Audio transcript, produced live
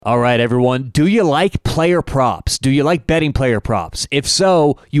All right, everyone. Do you like player props? Do you like betting player props? If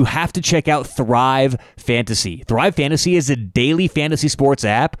so, you have to check out Thrive Fantasy. Thrive Fantasy is a daily fantasy sports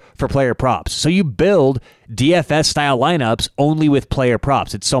app for player props. So you build DFS-style lineups only with player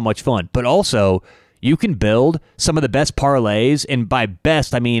props. It's so much fun. But also, you can build some of the best parlays, and by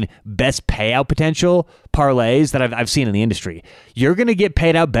best, I mean best payout potential parlays that I've seen in the industry. You're going to get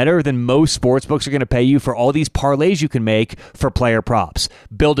paid out better than most sportsbooks are going to pay you for all these parlays you can make for player props.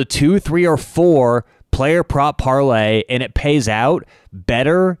 Build a 2, 3, or 4 player prop parlay, and it pays out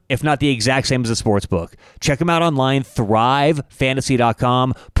better, if not the exact same as a sportsbook. Check them out online,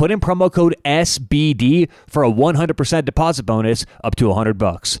 thrivefantasy.com. Put in promo code SBD for a 100% deposit bonus up to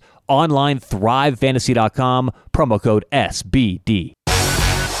 $100. Online, thrivefantasy.com, promo code SBD.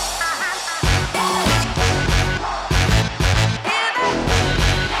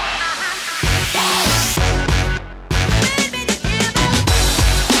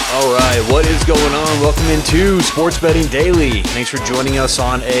 All right, what is going on? Welcome into Sports Betting Daily. Thanks for joining us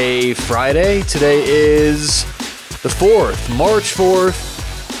on a Friday. Today is the 4th, March 4th.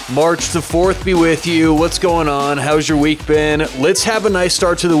 March the 4th be with you. What's going on? How's your week been? Let's have a nice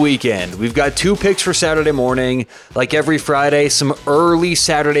start to the weekend. We've got 2 picks for Saturday morning. Like every Friday, some early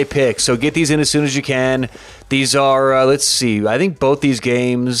Saturday picks. So get these in as soon as you can. These are, let's see, I think both these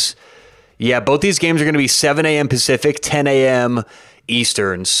games are going to be 7 a.m. Pacific, 10 a.m.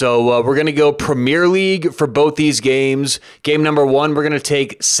 Eastern. So we're going to go Premier League for both these games. Game number 1, we're going to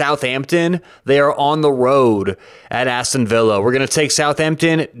take Southampton. They are on the road at Aston Villa. We're going to take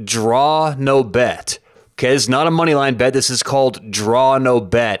Southampton, draw, no bet. Okay, it's not a money line bet. This is called draw, no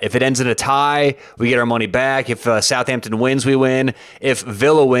bet. If it ends in a tie, we get our money back. If Southampton wins, we win. If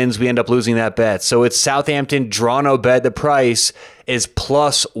Villa wins, we end up losing that bet. So it's Southampton, draw, no bet. The price is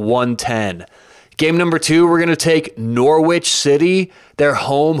plus 110. Game number 2, we're going to take Norwich City. They're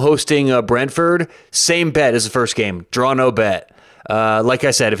home hosting Brentford. Same bet as the first game. Draw, no bet. Like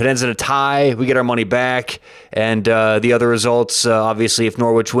I said, if it ends in a tie, we get our money back. And the other results, obviously, if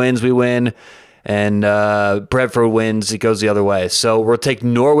Norwich wins, we win. And Brentford wins, it goes the other way. So we'll take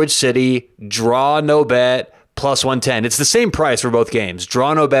Norwich City, draw, no bet, plus 110. It's the same price for both games.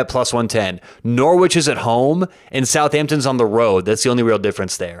 Draw, no bet, plus 110. Norwich is at home, and Southampton's on the road. That's the only real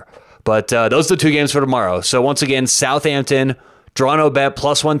difference there. But those are the 2 games for tomorrow. So once again, Southampton, draw, no bet,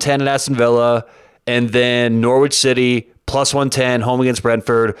 plus 110 at Aston Villa, and then Norwich City, plus 110, home against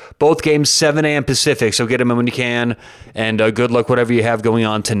Brentford. Both games 7 a.m. Pacific, so get them in when you can. And good luck, whatever you have going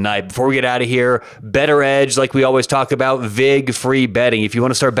on tonight. Before we get out of here, Better Edge, like we always talk about, VIG free betting. If you want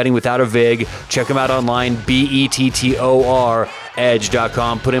to start betting without a VIG, check them out online, BETTOR,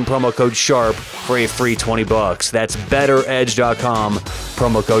 edge.com. Put in promo code SHARP for a free $20. That's betteredge.com,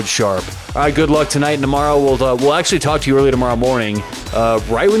 promo code SHARP. All right, good luck tonight and tomorrow. We'll actually talk to you early tomorrow morning.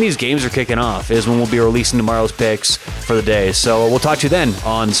 Right when these games are kicking off is when we'll be releasing tomorrow's picks for the day. So we'll talk to you then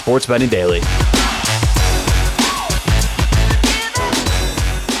on Sports Betting Daily.